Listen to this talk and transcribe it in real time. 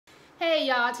Hey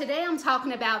y'all, today I'm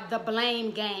talking about the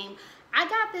blame game. I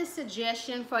got this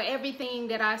suggestion for everything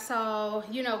that I saw,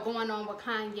 going on with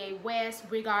Kanye West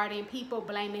regarding people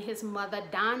blaming his mother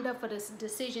Donda for the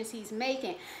decisions he's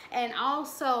making. And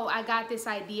also I got this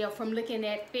idea from looking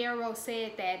at Pharaoh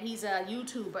Said That. He's a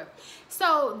YouTuber.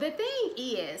 So the thing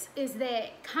is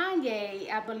that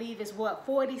Kanye, I believe, is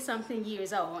 40 something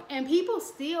years old, and people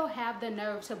still have the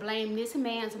nerve to blame this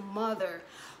man's mother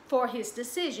for his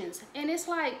decisions. And it's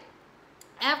like,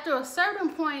 after a certain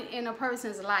point in a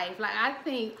person's life, like I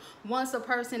think once a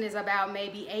person is about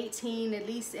maybe 18, at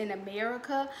least in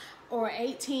America, or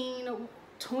 18,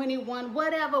 21,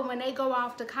 whatever, when they go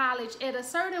off to college, at a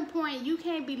certain point, you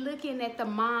can't be looking at the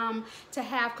mom to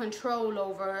have control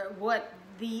over what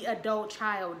the adult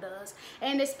child does.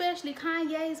 And especially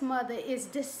Kanye's mother is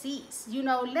deceased.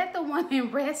 Let the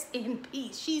woman rest in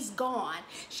peace. She's gone.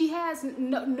 She has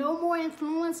no more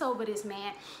influence over this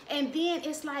man. And then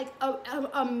it's like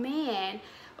a man,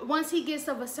 once he gets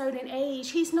of a certain age,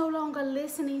 he's no longer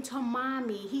listening to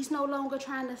mommy. He's no longer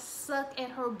trying to suck at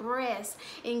her breast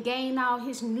and gain all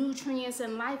his nutrients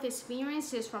and life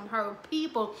experiences from her.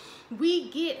 People, we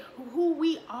get who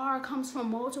we are comes from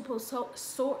multiple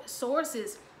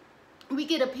sources. We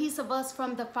get a piece of us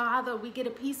from the father. We get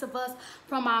a piece of us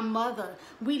from our mother.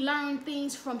 We learn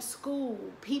things from school,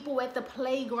 people at the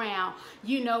playground.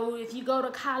 If you go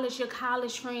to college, your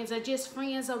college friends are just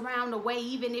friends around the way.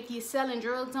 Even if you're selling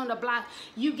drugs on the block,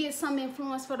 you get some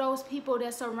influence for those people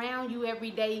that's around you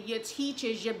every day. Your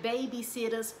teachers, your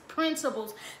babysitters,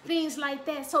 principals, things like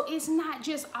that. So it's not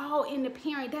just all in the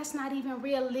parent. That's not even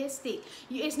realistic.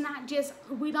 It's not just,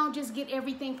 we don't just get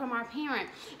everything from our parent.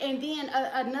 And then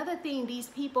another thing, these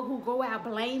people who go out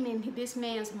blaming this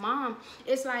man's mom,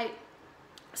 it's like,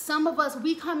 some of us,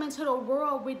 we come into the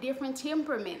world with different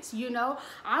temperaments.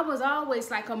 I was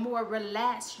always like a more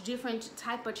relaxed, different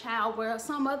type of child, where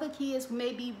some other kids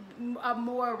maybe are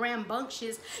more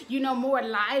rambunctious, more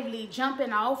lively,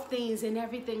 jumping off things and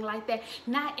everything like that.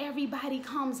 Not everybody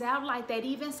comes out like that.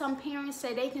 Even some parents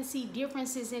say they can see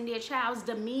differences in their child's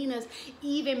demeanors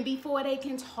even before they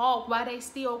can talk, while they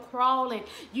still crawling.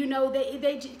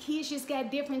 Kids just got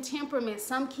different temperaments.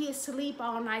 Some kids sleep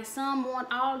all night. Some want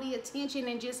all the attention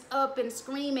and just up and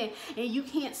screaming, and you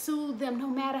can't soothe them no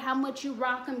matter how much you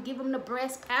rock them, give them the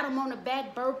breast, pat them on the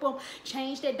back, burp them,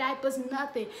 change their diapers,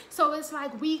 nothing. So it's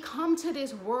like we come to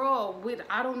this world with,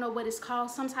 I don't know what it's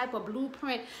called, some type of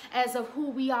blueprint as of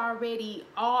who we already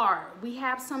are. We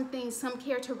have some things, some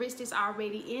characteristics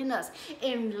already in us,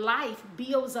 and life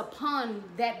builds upon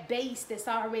that base that's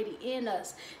already in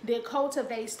us, that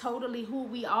cultivates totally who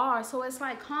we are. So it's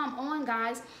like, come on,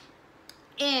 guys.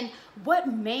 And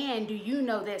what man do you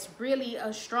know that's really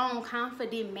a strong,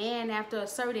 confident man after a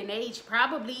certain age,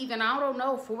 probably even, I don't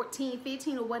know, 14,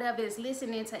 15 or whatever, is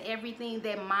listening to everything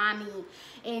that mommy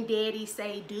and daddy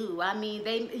say do? I mean,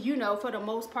 they, for the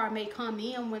most part may come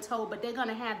in when told, but they're going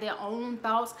to have their own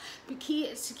thoughts.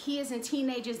 Kids and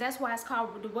teenagers, that's why it's called,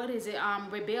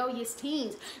 rebellious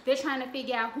teens. They're trying to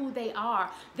figure out who they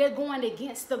are. They're going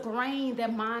against the grain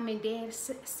that mom and dad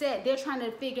said. They're trying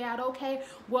to figure out, okay,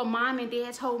 well, mom and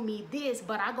dad told me this,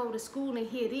 but I go to school and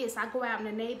hear this. I go out in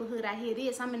the neighborhood, I hear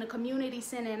this. I'm in a community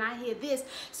center and I hear this.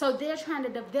 So they're trying to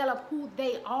develop who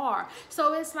they are.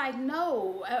 So it's like,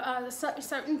 no,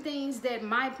 certain things that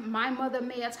my mother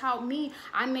may have taught me,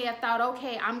 I may have thought,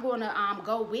 okay, I'm going to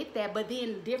go with that. But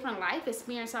then different life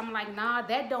experience, I'm like, nah,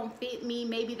 that don't fit me.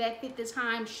 Maybe that fit the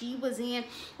time she was in,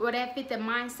 or that fit the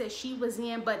mindset she was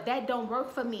in, but that don't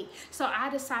work for me. So I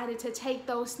decided to take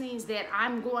those things that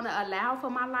I'm going to allow for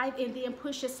my life and then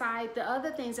push aside the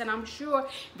other things. And I'm sure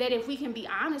that if we can be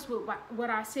honest with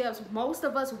ourselves, most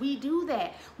of us, we do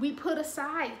that. We put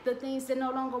aside the things that no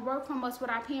longer work from us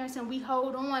with our parents, and we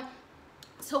hold on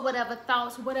to whatever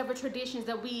thoughts, whatever traditions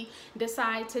that we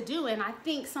decide to do. And I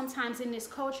think sometimes in this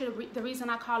culture, the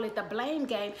reason I call it the blame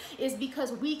game is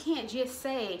because we can't just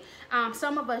say,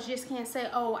 some of us just can't say,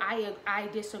 oh, I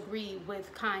disagree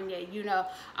with Kanye,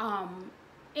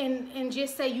 and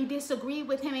just say you disagree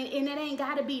with him, and it ain't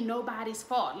gotta be nobody's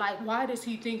fault. Like, why does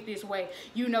he think this way?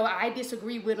 I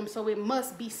disagree with him, so it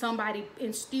must be somebody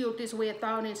instilled this way of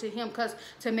thought into him, because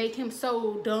to make him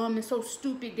so dumb and so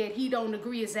stupid that he don't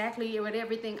agree exactly with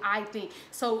everything I think,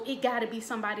 so it gotta be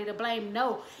somebody to blame.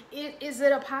 No, is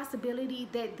it a possibility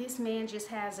that this man just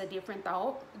has a different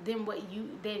thought than what you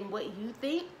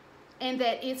think? And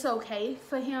that it's okay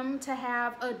for him to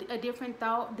have a different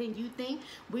thought than you think?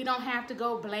 We don't have to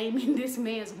go blaming this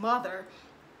man's mother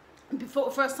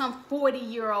for some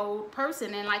 40-year-old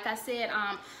person. And like I said,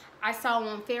 I saw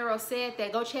when Pharaoh Said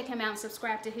That, go check him out and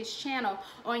subscribe to his channel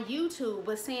on YouTube,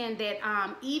 was saying that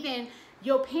even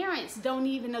your parents don't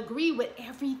even agree with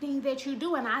everything that you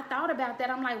do. And I thought about that.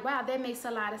 I'm like, wow, that makes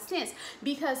a lot of sense,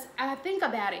 because I think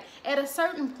about it. At a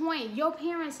certain point, your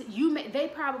parents,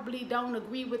 they probably don't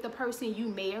agree with the person you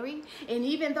marry. And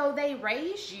even though they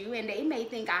raised you, and they may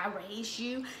think, I raised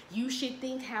you, you should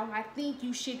think how I think,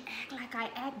 you should act like I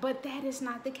act, but that is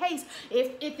not the case.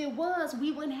 If it was,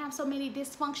 we wouldn't have so many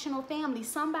dysfunctional families.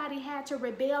 Somebody had to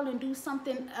rebel and do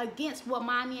something against what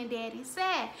mommy and daddy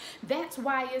said. That's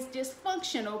why it's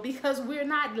dysfunctional, because we're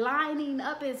not lining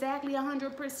up exactly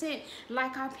 100%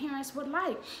 like our parents would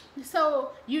like.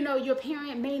 So, you know, your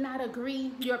parents may not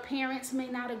agree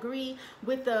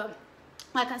with the,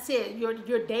 like I said,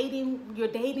 your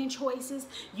dating choices.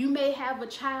 You may have a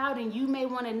child and you may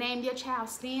want to name your child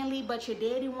Stanley, but your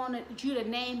daddy wanted you to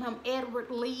name him Edward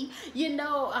Lee. You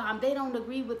know, they don't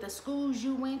agree with the schools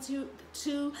you went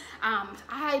to.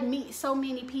 I meet so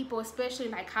many people, especially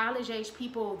like college age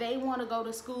people, they want to go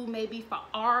to school maybe for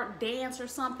art, dance or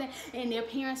something, and their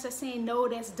parents are saying, no,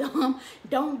 that's dumb,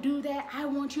 don't do that, I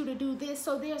want you to do this.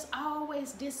 So there's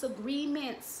always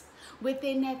disagreements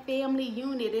within that family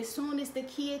unit. As soon as the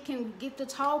kid can get to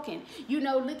talking, you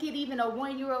know, look at even a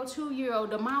 1-year-old,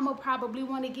 2-year-old, the mama probably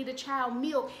want to get a child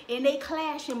milk, and they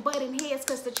clash and butting heads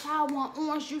because the child want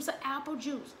orange juice or apple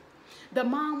juice. The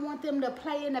mom want them to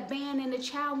play in the band and the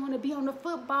child want to be on the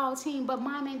football team, but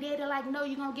mom and dad are like, no,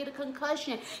 you're going to get a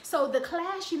concussion. So the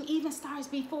clashing even starts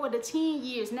before the teen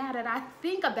years. Now that I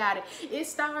think about it, it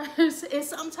starts, and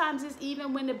sometimes it's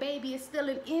even when the baby is still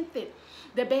an infant.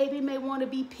 The baby may want to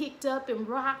be picked up and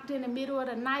rocked in the middle of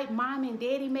the night. Mom and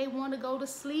daddy may want to go to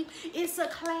sleep. It's a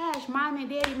clash. Mom and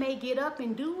daddy may get up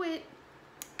and do it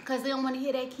because they don't want to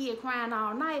hear that kid crying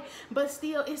all night, but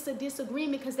still it's a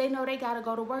disagreement because they know they got to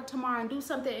go to work tomorrow and do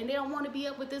something, and they don't want to be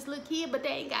up with this little kid, but they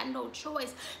ain't got no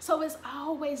choice. So it's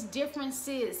always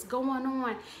differences going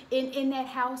on in that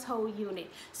household unit.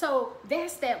 So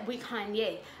that's that with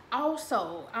Kanye.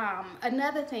 Also,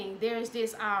 another thing, there's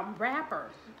this rapper,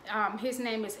 his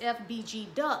name is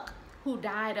FBG Duck, who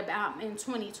died about in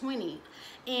 2020,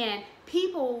 and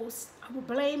people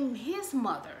blame his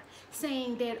mother,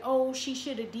 saying that, oh, she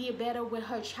should have did better with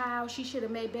her child, she should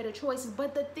have made better choices.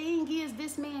 But the thing is,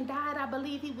 this man died, I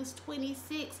believe he was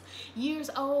 26 years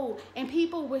old, and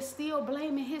people were still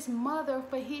blaming his mother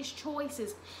for his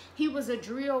choices. He was a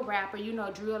drill rapper, you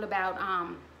know, drill about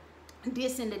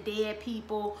dissing the dead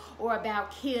people, or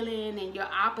about killing and your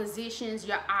oppositions,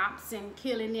 your ops, and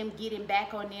killing them, getting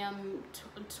back on them,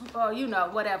 or you know,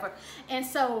 whatever. And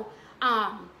so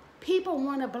people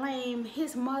want to blame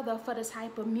his mother for the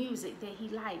type of music that he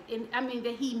liked, and I mean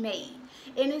that he made.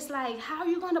 And it's like, how are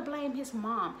you going to blame his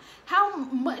mom? How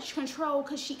much control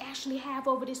could she actually have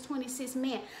over this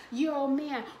 26-year-old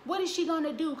man? What is she going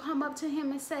to do? Come up to him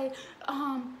and say,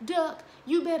 Duck,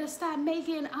 you better stop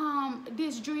making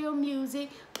this drill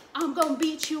music. I'm going to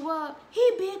beat you up. He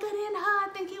bigger than her. I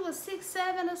think he was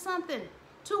 6'7" or something,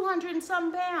 200 and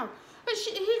something pounds. But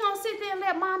he gonna sit there and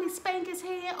let mommy spank his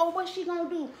head? Or what she gonna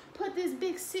do? Put this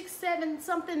big 6'7"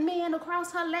 something man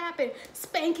across her lap and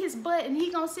spank his butt, and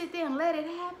he gonna sit there and let it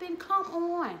happen? Come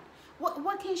on.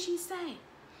 What can she say?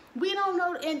 We don't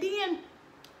know. And then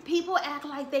people act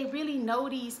like they really know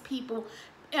these people,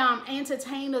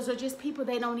 entertainers, or just people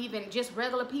they don't even, just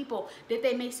regular people that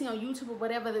they may see on YouTube or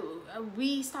whatever.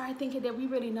 We start thinking that we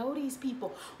really know these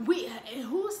people.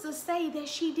 Who's to say that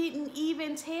she didn't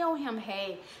even tell him,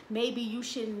 hey, maybe you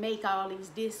shouldn't make all these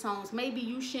diss songs, maybe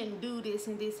you shouldn't do this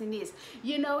and this and this.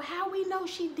 You know, how we know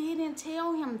she didn't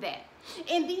tell him that?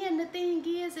 And then the thing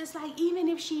is, it's like, even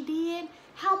if she did,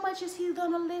 how much is he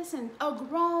gonna listen? A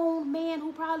grown man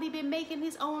who probably been making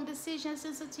his own decisions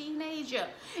since a teenager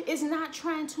is not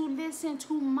trying to listen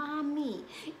to mommy.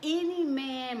 Any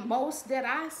man, most that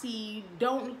I see,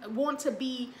 don't want to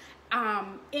be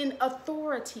in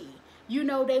authority. You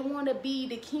know, they want to be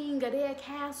the king of their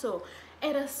castle.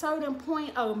 At a certain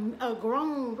point, a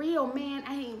grown, real man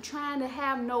ain't trying to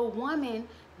have no woman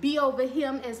be over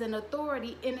him as an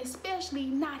authority, and especially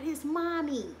not his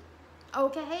mommy.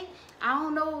 Okay, I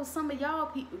don't know, some of y'all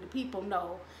people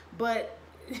know, but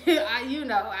you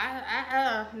know,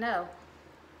 I know.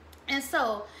 And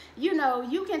so, you know,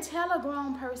 you can tell a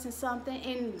grown person something,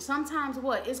 and sometimes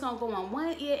what? It's going to go on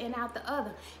one ear and out the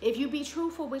other. If you be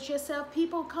truthful with yourself,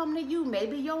 people come to you.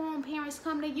 Maybe your own parents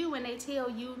come to you and they tell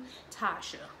you,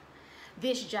 Tasha,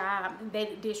 this job,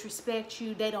 they disrespect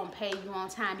you, they don't pay you on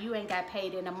time, you ain't got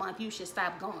paid in a month, you should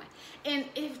stop going. And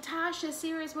if Tasha's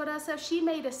serious with herself, she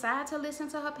may decide to listen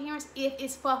to her parents if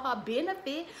it's for her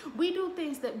benefit. We do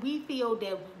things that we feel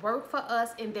that work for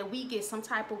us and that we get some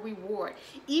type of reward.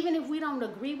 Even if we don't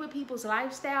agree with people's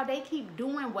lifestyle, they keep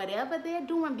doing whatever they're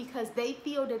doing because they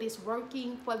feel that it's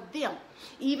working for them.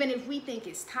 Even if we think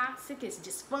it's toxic, it's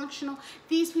dysfunctional,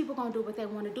 these people gonna do what they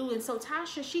want to do. And so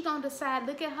Tasha, she gonna decide,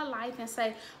 look at her life and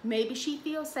say, maybe she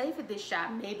feels safe at this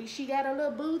job, maybe she got a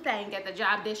little boo thing at the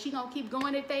job that she gonna keep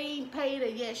going. If they ain't paid her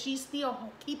yet, she's still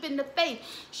keeping the faith.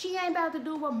 She ain't about to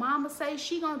do what mama say.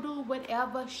 She gonna do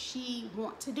whatever she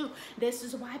want to do. This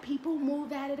is why people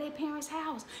move out of their parents'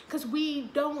 house, because we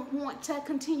don't want to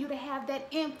continue to have that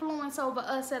influence over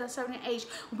us at a certain age.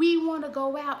 We want to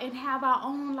go out and have our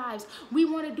own lives. We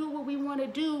want to do what we want to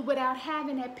do without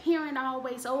having that parent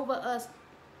always over us,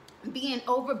 being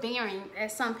overbearing,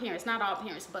 as some parents, not all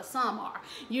parents, but some are.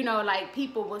 You know, like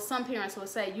people with some parents will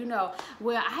say, you know,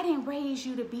 well, I didn't raise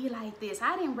you to be like this.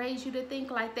 I didn't raise you to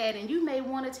think like that. And you may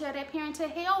want to tell that parent, to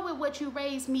hell with what you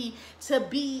raised me to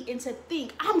be and to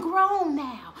think. I'm grown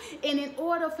now. And in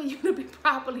order for you to be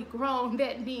properly grown,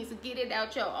 that means to get it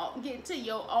out your own, get to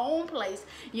your own place,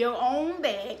 your own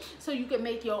bag, so you can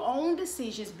make your own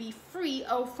decisions, be free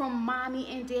from mommy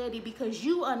and daddy, because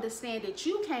you understand that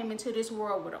you came into this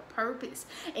world with a purpose.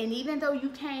 And even though you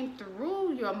came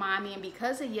through your mommy and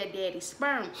because of your daddy's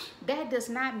sperm, that does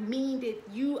not mean that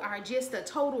you are just a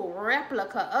total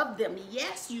replica of them.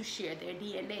 Yes, you share their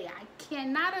DNA. I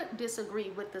cannot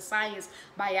disagree with the science,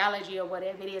 biology, or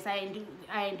whatever it is. I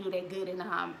ain't do that good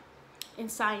in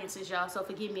sciences, y'all, so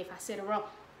forgive me if I said it wrong,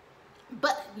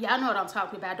 but y'all know what I'm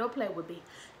talking about. Don't play with me.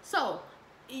 So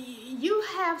you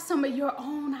have some of your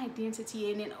own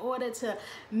identity, and in order to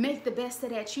make the best of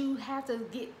that, you have to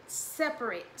get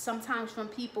separate sometimes from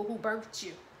people who birthed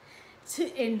you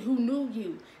and who knew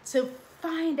you, to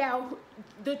find out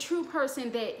the true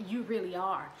person that you really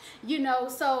are, you know.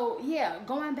 So yeah,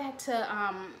 going back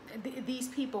to these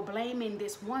people blaming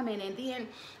this woman, and then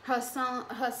her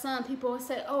son, people will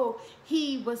say, oh,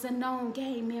 he was a known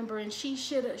gang member and she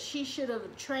should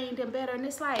have trained him better. And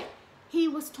it's like, he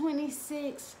was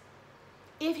 26.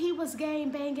 If he was gang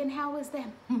banging, how is that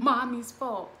mommy's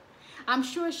fault? I'm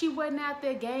sure she wasn't out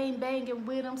there gang banging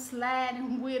with him,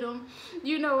 sliding with him.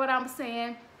 You know what I'm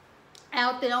saying?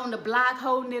 Out there on the block,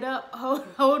 holding it up,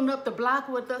 holding up the block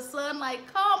with her son.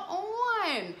 Like, come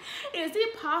on. Is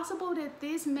it possible that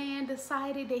this man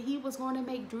decided that he was going to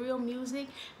make drill music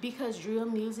because drill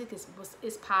music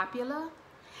is popular?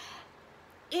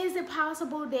 Is it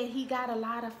possible that he got a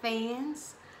lot of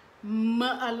fans?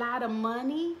 A lot of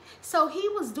money? So he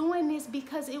was doing this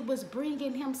because it was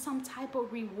bringing him some type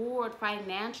of reward,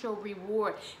 financial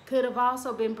reward. Could have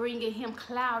also been bringing him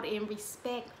clout and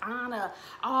respect, honor,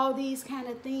 all these kind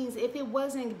of things. If it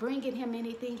wasn't bringing him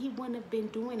anything, he wouldn't have been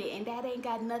doing it. And that ain't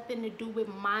got nothing to do with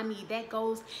mommy. That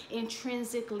goes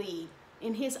intrinsically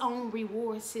in his own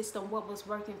reward system, what was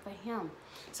working for him.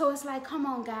 So it's like, come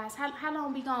on, guys, how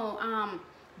long we gonna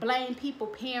blame people,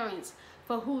 parents,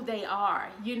 for who they are?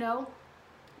 You know,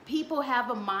 people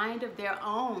have a mind of their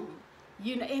own,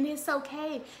 you know, and it's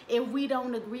okay if we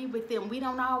don't agree with them. We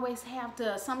don't always have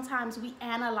to. Sometimes we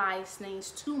analyze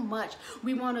things too much.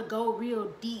 We want to go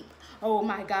real deep. Oh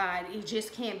my God, it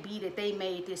just can't be that they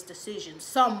made this decision.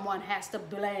 Someone has to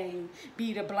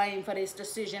be to blame for this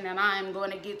decision, and I'm going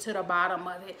to get to the bottom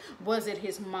of it. Was it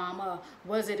his mama?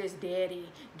 Was it his daddy?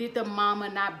 Did the mama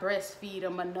not breastfeed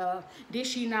him enough? Did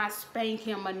she not spank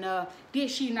him enough?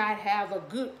 Did she not have a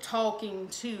good talking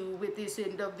to with this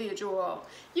individual?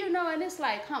 You know, and it's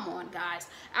like, come on, guys.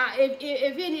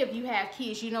 If any of you have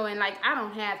kids, you know, and like, I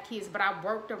don't have kids, but I've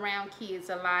worked around kids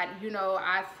a lot. You know,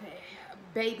 I've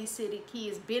babysitted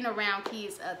kids, been around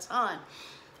kids a ton.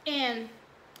 And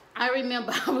I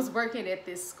remember I was working at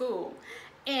this school,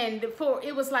 and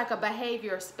it was like a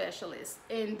behavior specialist.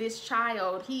 And this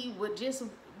child, he would just,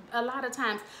 a lot of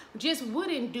times, just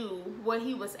wouldn't do what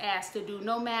he was asked to do,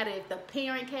 no matter if the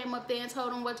parent came up there and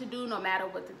told him what to do, no matter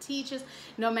what the teachers,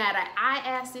 no matter I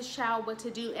asked this child what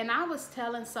to do. And I was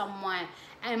telling someone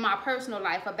in my personal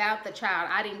life about the child.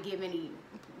 I didn't give any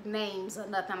names or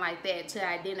nothing like that to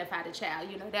identify the child,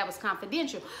 you know, that was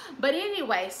confidential. But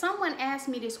anyway, someone asked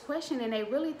me this question, and they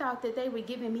really thought that they were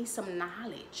giving me some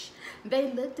knowledge.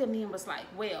 They looked at me and was like,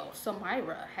 well,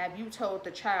 Samyra, have you told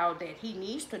the child that he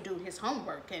needs to do his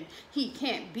homework and he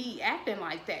can't be acting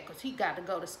like that because he got to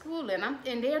go to school?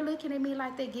 And they're looking at me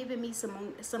like they're giving me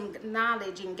some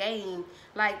knowledge and game,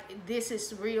 like this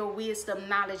is real wisdom,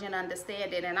 knowledge, and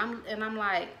understanding. And I'm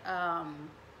like,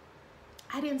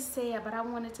 I didn't say it, but I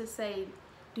wanted to say,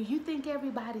 Do you think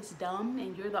everybody's dumb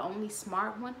and you're the only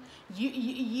smart one?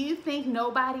 You think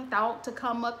nobody thought to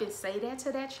come up and say that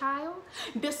to that child?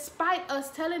 Despite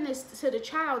us telling this to the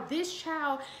child, this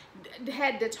child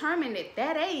had determined at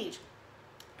that age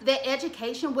that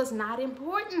education was not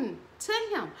important to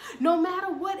him. No matter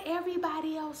what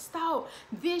everybody else thought,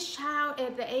 this child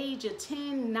at the age of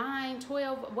 10, 9,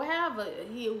 12, whatever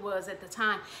he was at the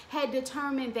time, had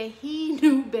determined that he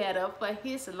knew better for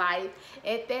his life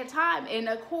at that time. And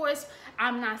of course,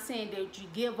 I'm not saying that you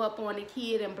give up on the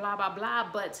kid and blah, blah, blah,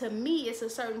 but to me, it's a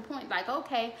certain point, like,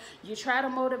 okay, you try to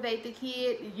motivate the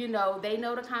kid, you know, they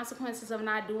know the consequences of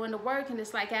not doing the work, and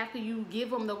it's like after you give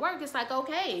them the work, it's like,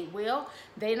 okay, well,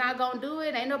 they not gonna do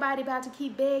it, ain't nobody about to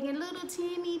keep begging, little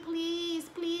Timmy, please,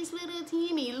 please, little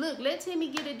Timmy, look, let Timmy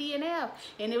get a DNF,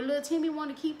 and if little Timmy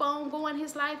want to keep on going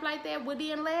his life like that, well,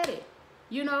 then let it,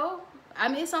 you know? I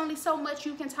mean, it's only so much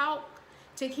you can talk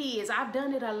to kids. I've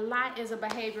done it a lot as a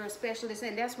behavioral specialist,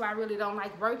 and that's why I really don't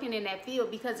like working in that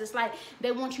field, because it's like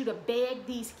they want you to beg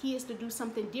these kids to do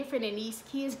something different, and these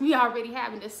kids be already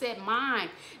having a set mind.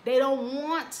 They don't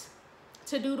want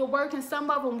to do the work, and some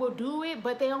of them will do it,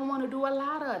 but they don't want to do a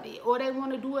lot of it, or they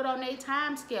want to do it on their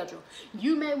time schedule.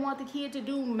 You may want the kid to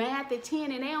do math at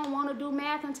 10 and they don't want to do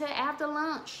math until after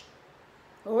lunch.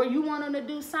 Or you want them to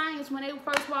do science when they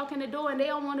first walk in the door and they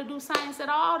don't want to do science at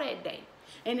all that day.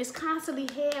 And it's constantly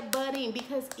head-butting,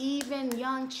 because even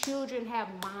young children have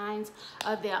minds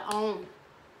of their own.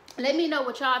 Let me know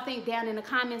what y'all think down in the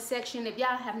comment section. If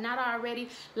y'all have not already,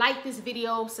 like this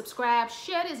video, subscribe,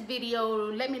 share this video.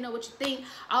 Let me know what you think.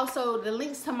 Also, the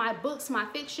links to my books, my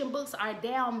fiction books, are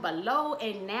down below.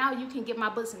 And now you can get my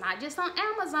books not just on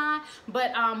Amazon,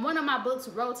 but one of my books,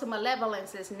 Road to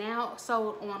Malevolence, is now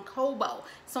sold on Kobo.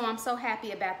 So I'm so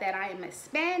happy about that. I am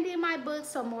expanding my books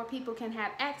so more people can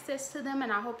have access to them.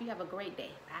 And I hope you have a great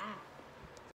day. Bye.